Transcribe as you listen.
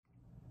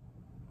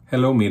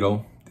Hello,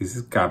 Miro. This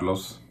is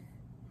Carlos.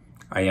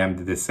 I am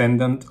the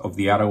descendant of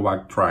the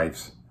Arawak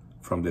tribes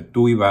from the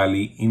Tuy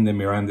Valley in the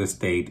Miranda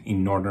State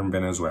in northern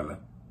Venezuela.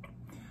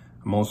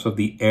 I'm also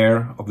the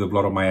heir of the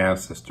blood of my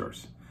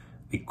ancestors,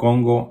 the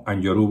Congo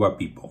and Yoruba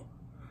people,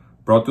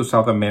 brought to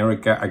South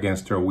America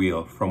against their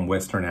will from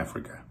Western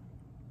Africa.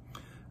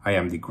 I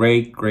am the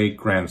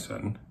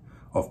great-great-grandson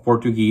of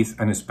Portuguese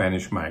and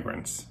Spanish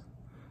migrants,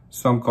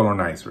 some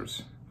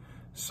colonizers.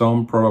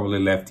 Some probably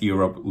left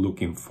Europe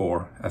looking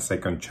for a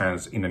second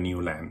chance in a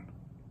new land.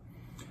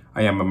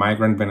 I am a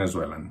migrant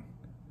Venezuelan,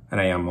 and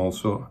I am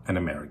also an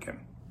American.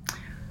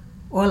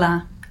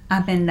 Hola,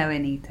 I'm Brenda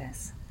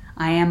Benitez.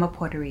 I am a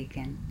Puerto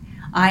Rican.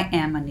 I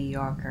am a New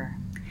Yorker.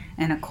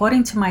 And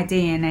according to my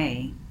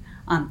DNA,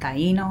 I'm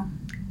Taino,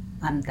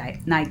 I'm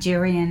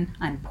Nigerian,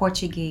 I'm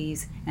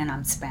Portuguese, and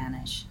I'm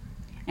Spanish.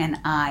 And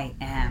I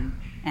am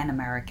an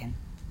American.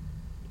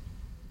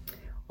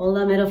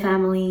 Hola, Middle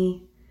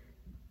Family.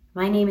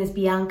 My name is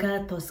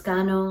Bianca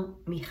Toscano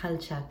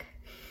Michalchuk,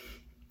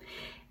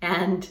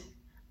 and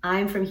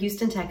I'm from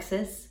Houston,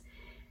 Texas.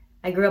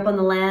 I grew up on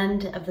the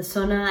land of the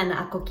Sona and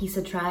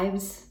Acoquisa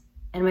tribes,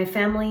 and my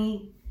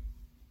family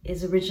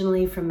is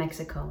originally from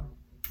Mexico,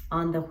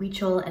 on the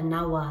Huichol and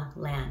Nahua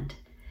land.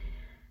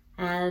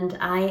 And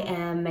I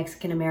am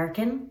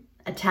Mexican-American,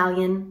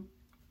 Italian,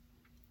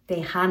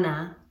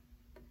 Tejana,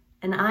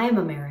 and I am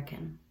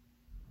American.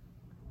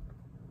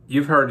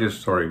 You've heard this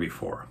story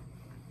before.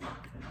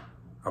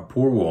 A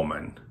poor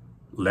woman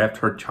left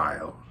her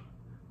child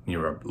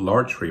near a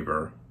large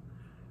river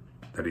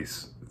that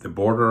is the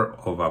border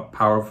of a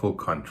powerful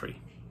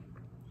country.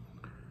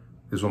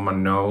 This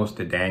woman knows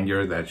the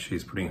danger that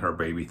she's putting her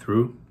baby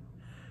through,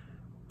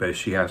 but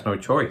she has no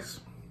choice.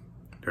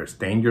 There's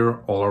danger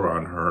all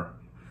around her.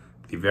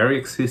 The very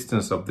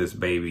existence of this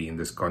baby in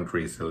this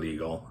country is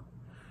illegal.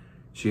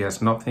 She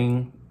has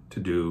nothing to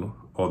do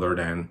other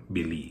than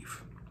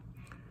believe.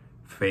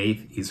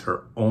 Faith is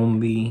her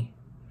only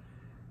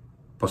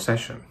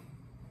possession.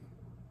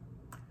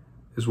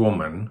 This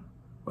woman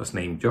was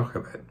named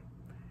Jochebed,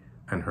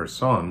 and her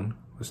son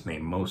was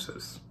named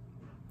Moses.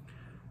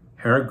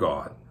 Her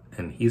God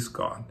and his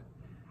God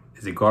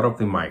is the God of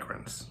the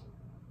migrants,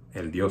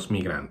 El Dios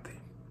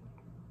Migrante.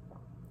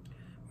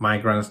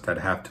 Migrants that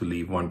have to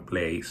leave one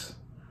place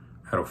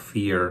out of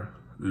fear,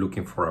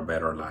 looking for a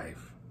better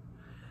life,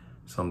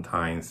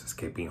 sometimes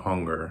escaping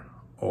hunger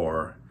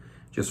or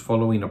just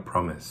following a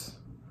promise,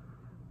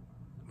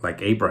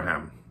 like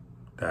Abraham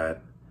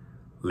that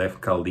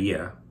left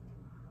Chaldea,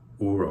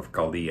 Ur of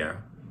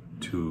Chaldea,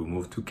 to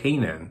move to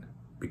Canaan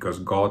because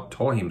God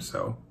told him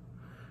so,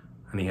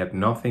 and he had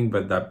nothing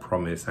but that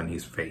promise and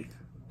his faith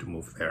to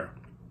move there.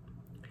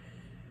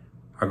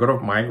 A God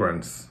of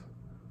migrants,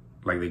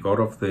 like the God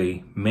of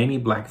the many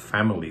black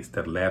families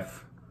that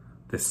left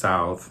the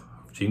South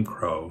of Jim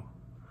Crow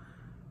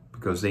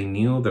because they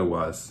knew there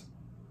was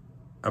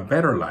a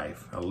better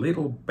life, a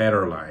little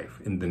better life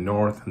in the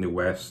North and the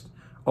West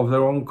of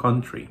their own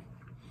country.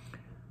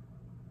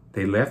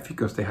 They left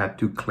because they had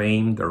to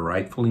claim their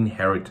rightful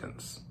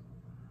inheritance,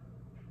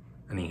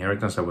 an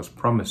inheritance that was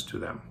promised to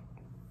them.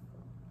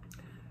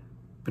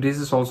 But this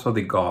is also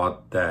the God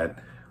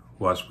that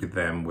was with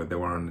them when they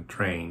were on the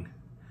train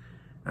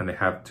and they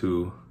had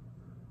to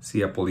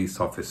see a police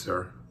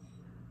officer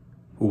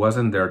who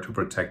wasn't there to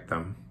protect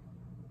them,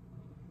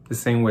 the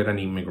same way an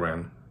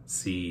immigrant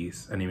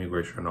sees an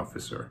immigration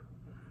officer,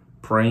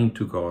 praying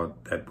to God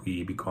that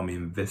we become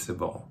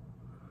invisible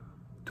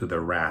to the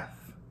wrath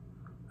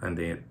and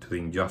to the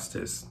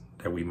injustice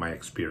that we might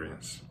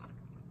experience.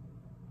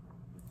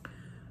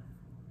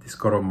 This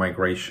God of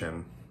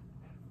migration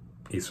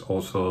is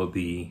also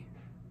the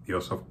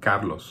Dios of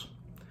Carlos,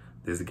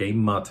 this gay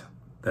mutt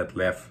that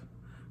left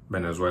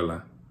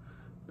Venezuela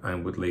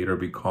and would later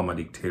become a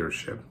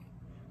dictatorship.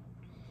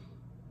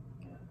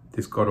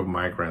 This God of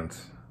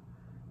migrants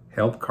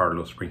helped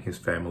Carlos bring his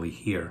family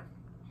here,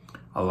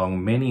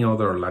 along many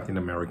other Latin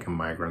American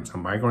migrants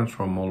and migrants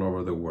from all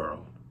over the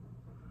world.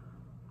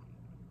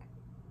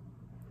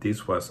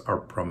 This was our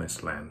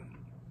promised land.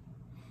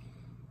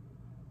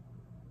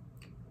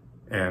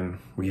 And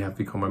we have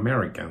become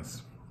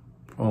Americans,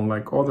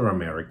 unlike other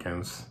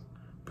Americans,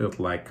 but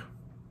like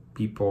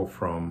people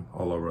from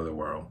all over the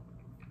world.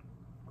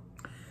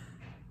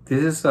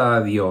 This is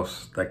a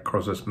Dios that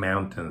crosses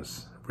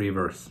mountains,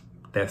 rivers,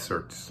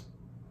 deserts.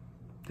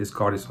 This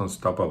God is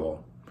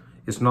unstoppable.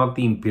 It's not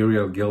the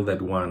imperial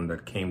gilded one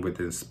that came with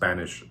the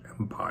Spanish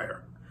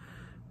Empire,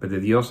 but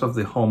the Dios of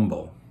the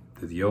humble,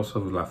 the Dios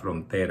of La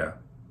Frontera,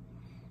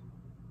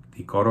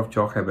 the God of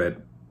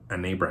Jochebed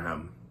and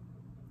Abraham.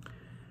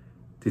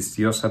 This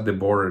Dios at the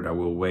border that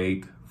will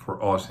wait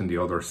for us in the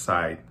other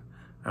side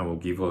and will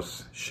give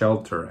us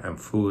shelter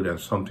and food and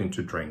something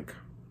to drink.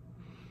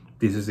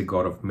 This is the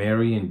God of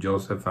Mary and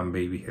Joseph and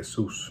baby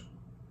Jesus.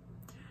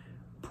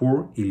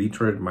 Poor,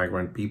 illiterate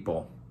migrant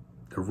people,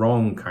 the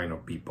wrong kind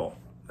of people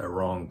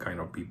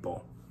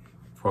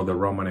for the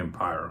Roman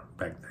Empire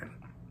back then.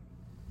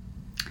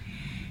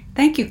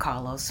 Thank you,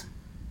 Carlos.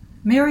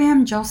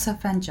 Miriam,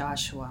 Joseph, and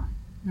Joshua.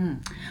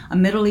 A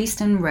Middle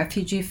Eastern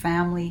refugee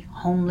family,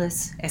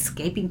 homeless,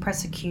 escaping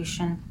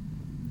persecution.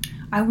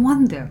 I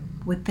wonder,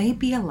 would they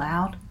be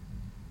allowed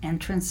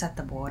entrance at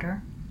the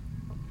border?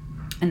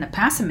 In the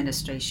past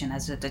administration,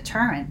 as a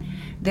deterrent,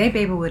 their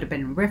baby would have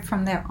been ripped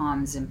from their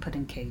arms and put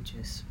in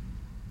cages.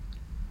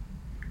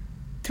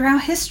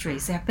 Throughout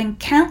histories, there have been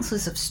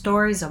countless of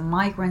stories of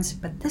migrants,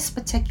 but this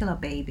particular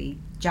baby,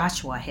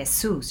 Joshua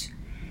Jesus,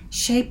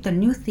 shaped a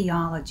new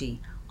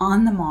theology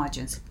on the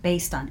margins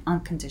based on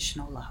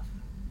unconditional love.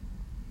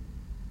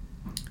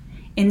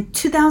 In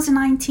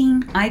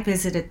 2019, I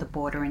visited the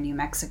border in New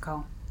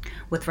Mexico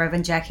with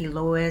Reverend Jackie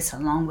Lewis,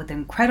 along with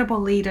incredible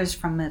leaders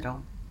from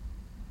Middle.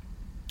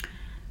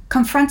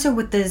 Confronted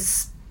with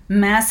this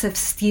massive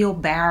steel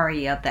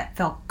barrier that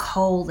felt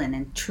cold and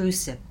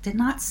intrusive did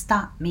not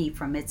stop me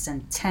from its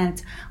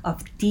intent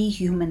of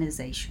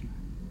dehumanization.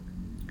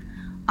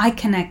 I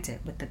connected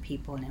with the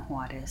people in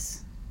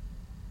Juarez.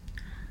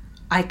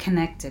 I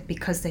connected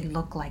because they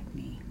look like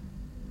me.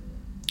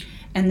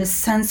 And the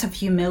sense of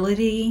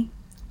humility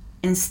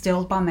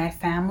instilled by my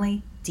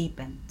family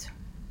deepened.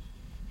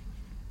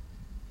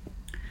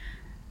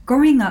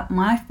 Growing up,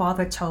 my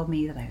father told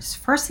me that his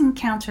first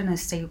encounter in the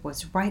state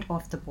was right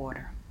off the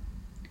border.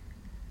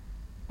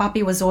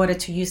 Papi was ordered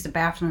to use the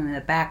bathroom in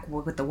the back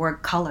with the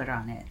word colored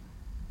on it.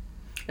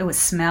 It was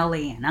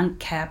smelly and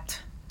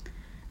unkempt,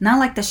 not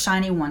like the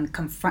shiny one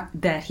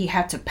that he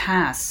had to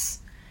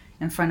pass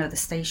in front of the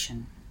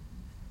station.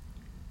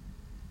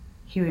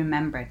 He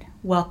remembered,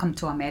 "Welcome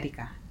to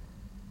America."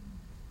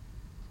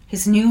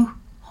 His new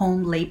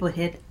home labeled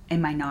him a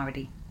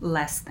minority,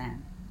 less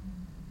than.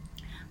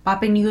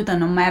 Papi knew that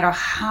no matter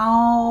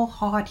how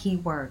hard he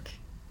worked,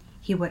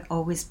 he would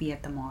always be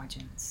at the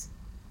margins.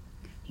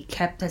 He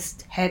kept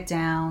his head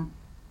down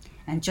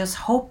and just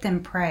hoped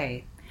and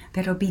prayed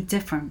that it would be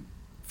different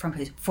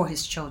for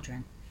his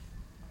children.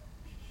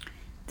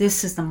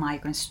 This is the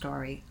migrant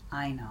story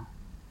I know.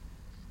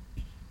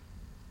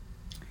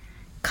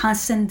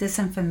 Constant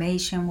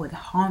disinformation with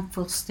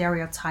harmful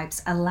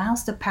stereotypes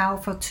allows the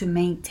powerful to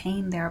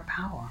maintain their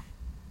power.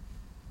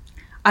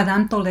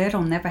 Adam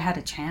Toledo never had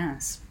a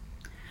chance.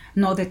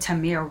 Nor did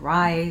Tamir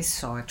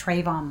Rice or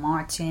Trayvon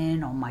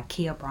Martin or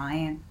Ma'Khia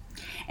Bryant,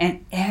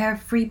 and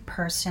every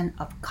person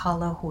of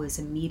color who is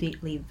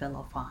immediately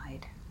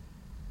vilified.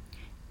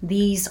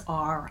 These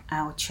are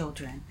our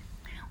children.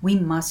 We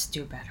must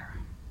do better.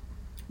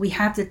 We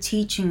have the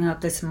teaching of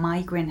this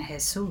migrant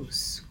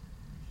Jesus.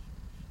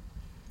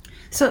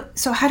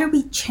 So how do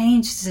we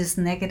change this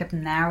negative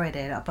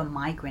narrative of a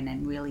migrant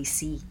and really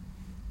see,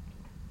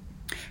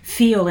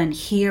 feel, and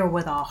hear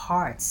with our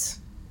hearts?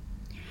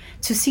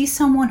 To see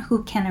someone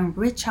who can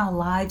enrich our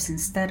lives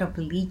instead of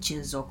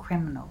leeches or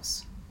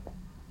criminals.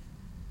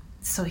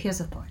 So here's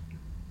a thought.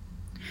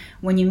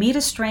 When you meet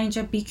a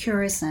stranger, be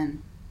curious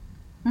and,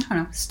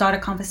 start a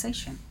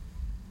conversation.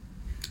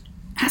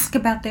 Ask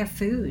about their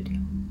food.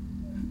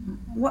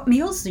 What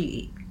meals do you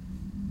eat?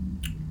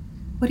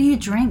 What do you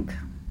drink?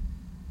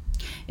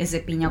 Is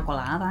it piña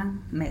colada,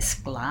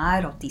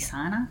 mezclar, or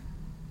tisana?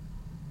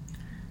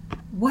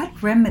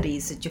 What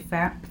remedies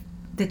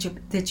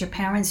did your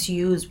parents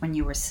use when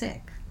you were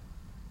sick?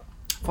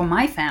 For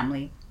my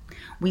family,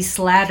 we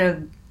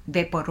slathered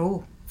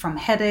Vaporu from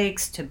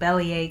headaches to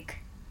bellyache.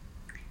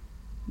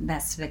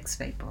 That's Vicks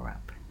Vapor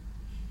Rub.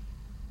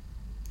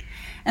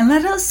 And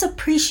let us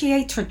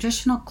appreciate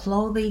traditional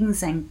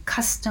clothings and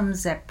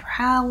customs that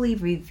proudly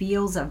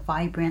reveals a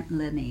vibrant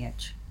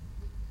lineage.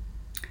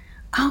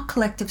 Our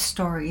collective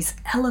stories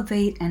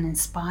elevate and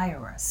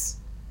inspire us,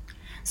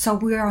 so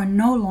we are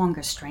no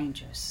longer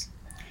strangers.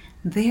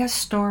 Their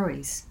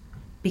stories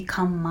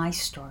become my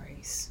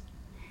stories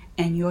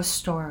and your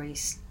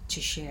stories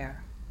to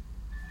share.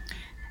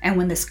 And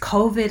when this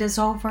COVID is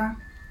over,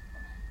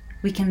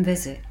 we can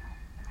visit,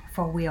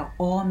 for we are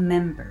all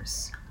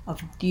members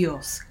of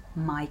Dios'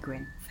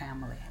 migrant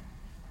family.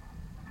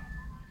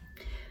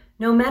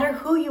 No matter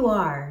who you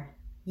are,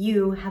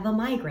 you have a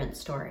migrant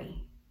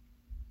story.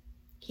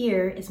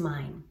 Here is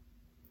mine.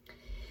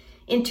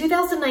 In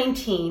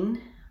 2019,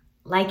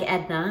 like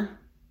Edna,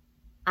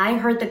 I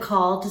heard the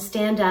call to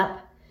stand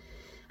up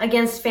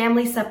against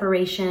family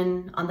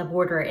separation on the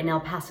border in El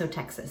Paso,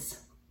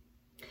 Texas.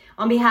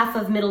 On behalf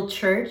of Middle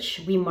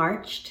Church, we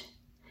marched,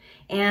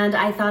 and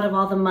I thought of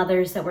all the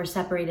mothers that were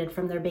separated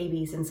from their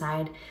babies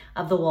inside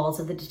of the walls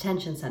of the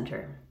detention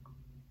center.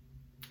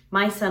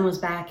 My son was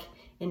back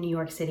in New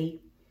York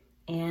City,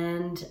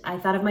 and I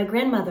thought of my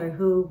grandmother,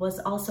 who was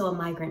also a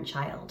migrant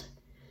child.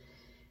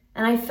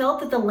 And I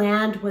felt that the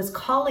land was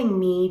calling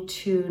me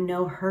to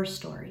know her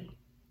story.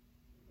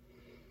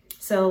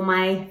 So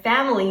my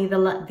family, the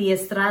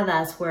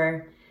Estradas,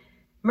 were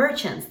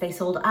merchants. They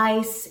sold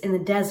ice in the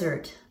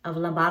desert of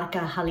La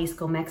Barca,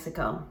 Jalisco,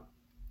 Mexico.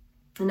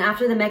 And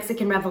after the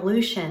Mexican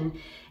Revolution,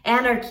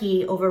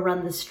 anarchy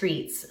overrun the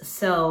streets,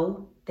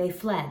 so they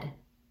fled.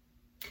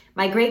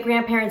 My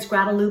great-grandparents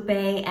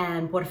Guadalupe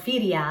and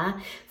Porfiria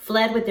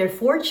fled with their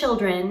 4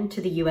 children to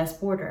the U.S.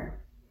 border.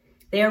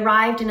 They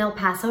arrived in El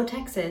Paso,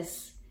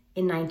 Texas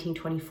in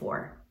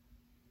 1924.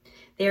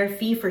 Their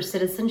fee for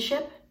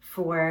citizenship,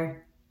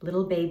 for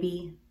little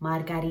baby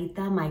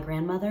Margarita, my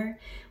grandmother,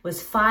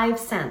 was 5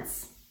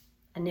 cents,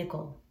 a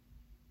nickel.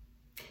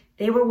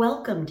 They were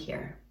welcomed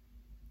here.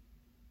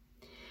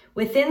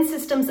 Within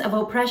systems of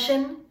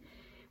oppression,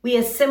 we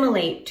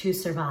assimilate to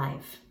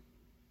survive.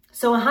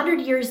 So 100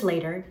 years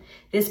later,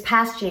 this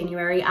past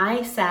January,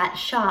 I sat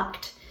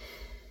shocked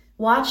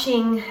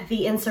watching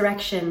the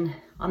insurrection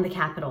on the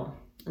Capitol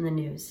in the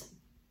news.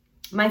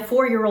 My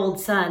 4-year-old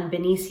son,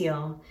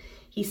 Benicio,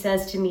 he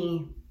says to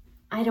me,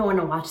 I don't want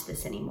to watch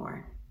this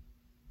anymore.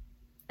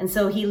 And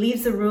so he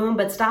leaves the room,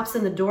 but stops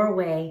in the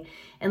doorway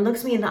and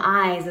looks me in the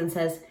eyes and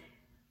says,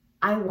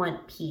 I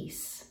want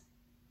peace.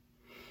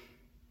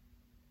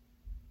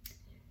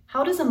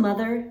 How does a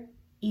mother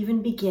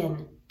even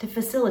begin to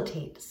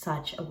facilitate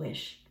such a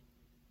wish?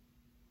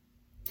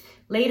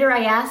 Later,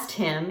 I asked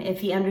him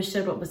if he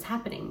understood what was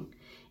happening,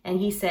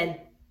 and he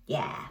said,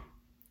 yeah,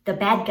 the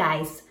bad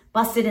guys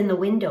busted in the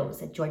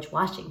windows at George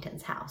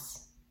Washington's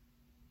house.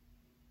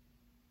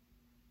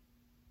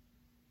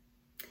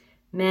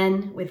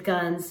 Men with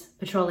guns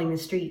patrolling the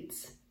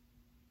streets.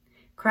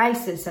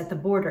 Crisis at the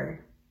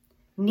border.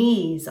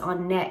 Knees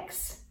on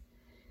necks.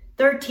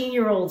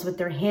 13-year-olds with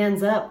their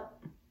hands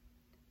up,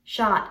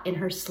 shot in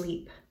her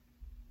sleep.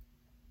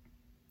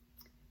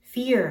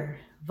 Fear,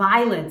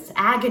 violence,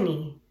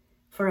 agony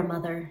for a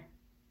mother.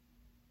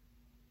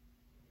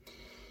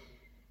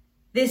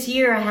 This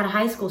year, I had a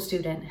high school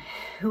student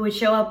who would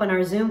show up on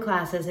our Zoom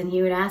classes, and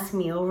he would ask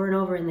me over and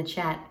over in the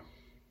chat,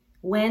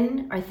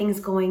 when are things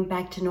going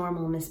back to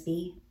normal, Miss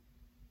B?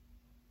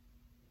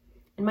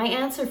 And my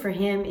answer for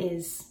him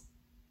is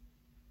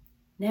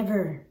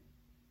never.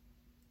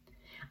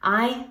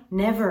 I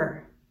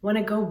never want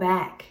to go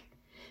back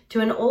to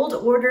an old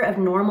order of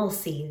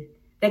normalcy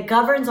that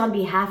governs on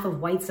behalf of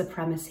white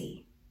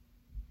supremacy.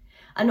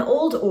 An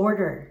old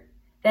order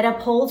that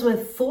upholds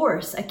with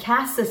force a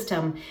caste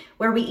system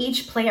where we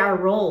each play our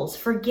roles,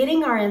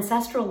 forgetting our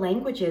ancestral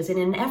languages in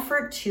an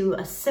effort to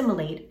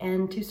assimilate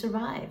and to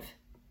survive.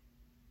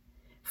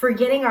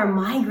 Forgetting our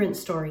migrant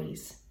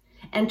stories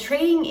and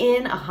trading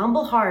in a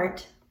humble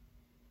heart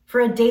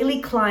for a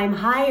daily climb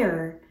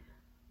higher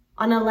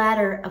on a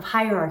ladder of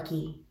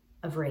hierarchy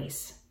of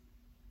race.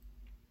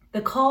 The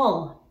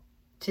call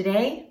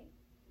today,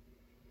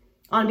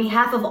 on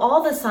behalf of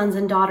all the sons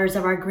and daughters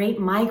of our great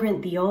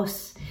migrant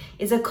Dios,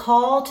 is a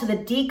call to the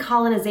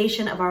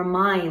decolonization of our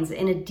minds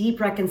in a deep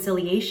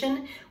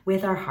reconciliation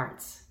with our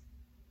hearts.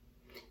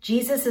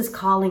 Jesus is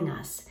calling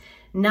us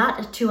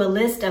not to a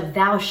list of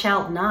thou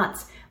shalt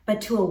nots, but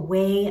to a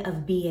way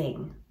of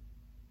being.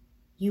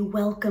 You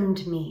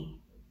welcomed me.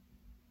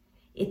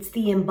 It's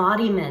the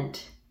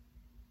embodiment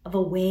of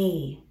a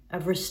way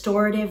of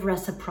restorative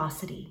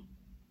reciprocity.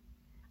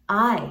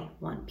 I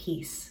want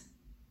peace.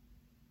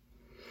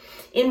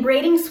 In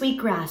Braiding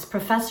Sweetgrass,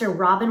 Professor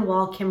Robin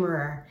Wall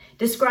Kimmerer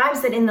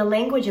describes that in the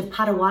language of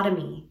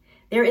Potawatomi,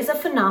 there is a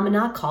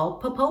phenomena called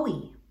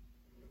popoe,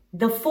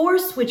 the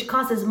force which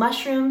causes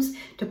mushrooms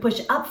to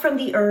push up from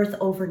the earth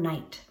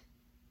overnight.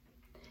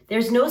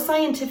 There's no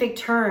scientific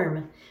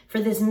term for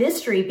this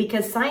mystery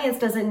because science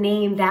doesn't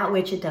name that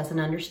which it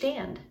doesn't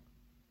understand.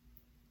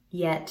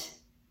 Yet,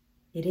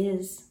 it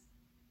is.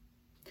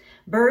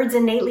 Birds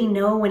innately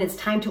know when it's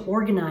time to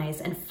organize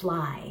and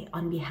fly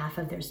on behalf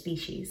of their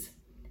species.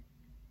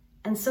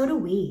 And so do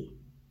we.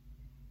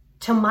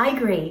 To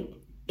migrate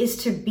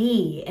is to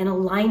be in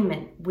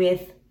alignment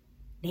with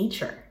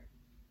nature,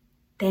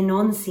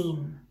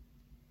 Tenonsin,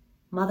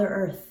 Mother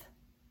Earth.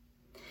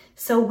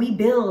 So we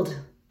build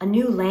a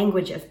new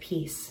language of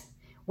peace,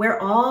 where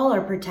all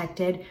are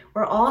protected,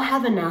 where all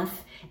have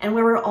enough, and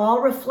where we're all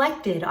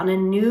reflected on a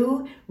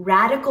new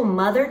radical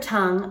mother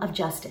tongue of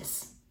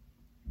justice.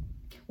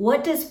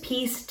 What does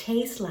peace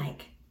taste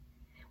like?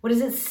 What does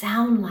it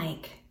sound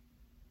like?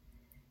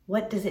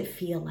 What does it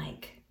feel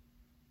like?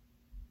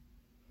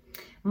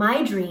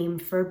 My dream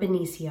for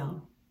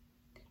Benicio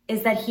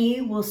is that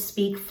he will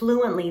speak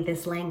fluently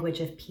this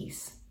language of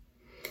peace.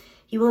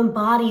 He will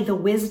embody the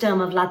wisdom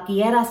of La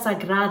Tierra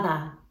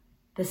Sagrada,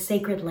 the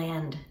sacred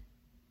land.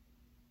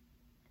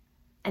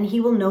 And he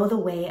will know the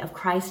way of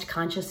Christ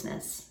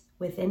consciousness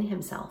within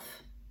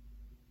himself.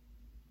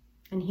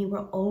 And he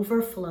will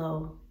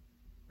overflow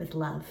with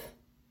love.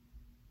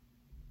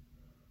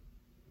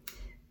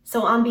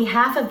 So on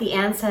behalf of the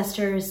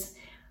ancestors,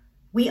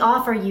 we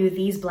offer you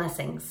these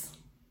blessings.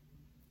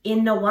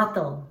 In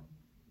Nahuatl,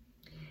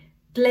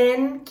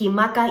 Tlen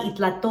Kimaka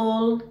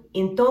Itlatol,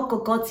 Into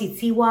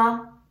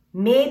Kokotzitziwa,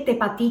 Me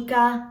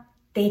Tepatika,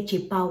 Te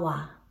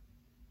Chipawa.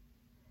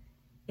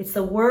 It's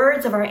the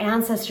words of our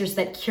ancestors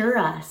that cure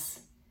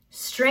us,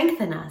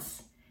 strengthen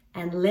us,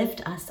 and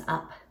lift us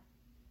up.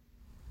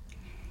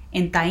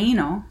 In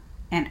Taino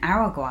and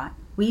Araguat,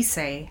 we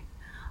say,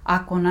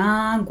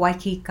 Akona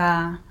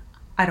Guaikika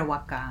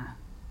Arawaka.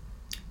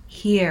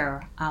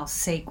 Hear our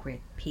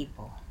sacred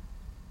people.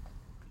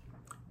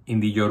 In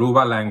the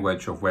Yoruba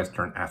language of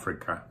Western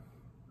Africa,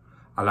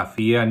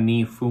 Alafia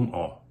ni fum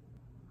o.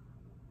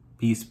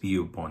 Peace be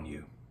upon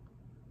you.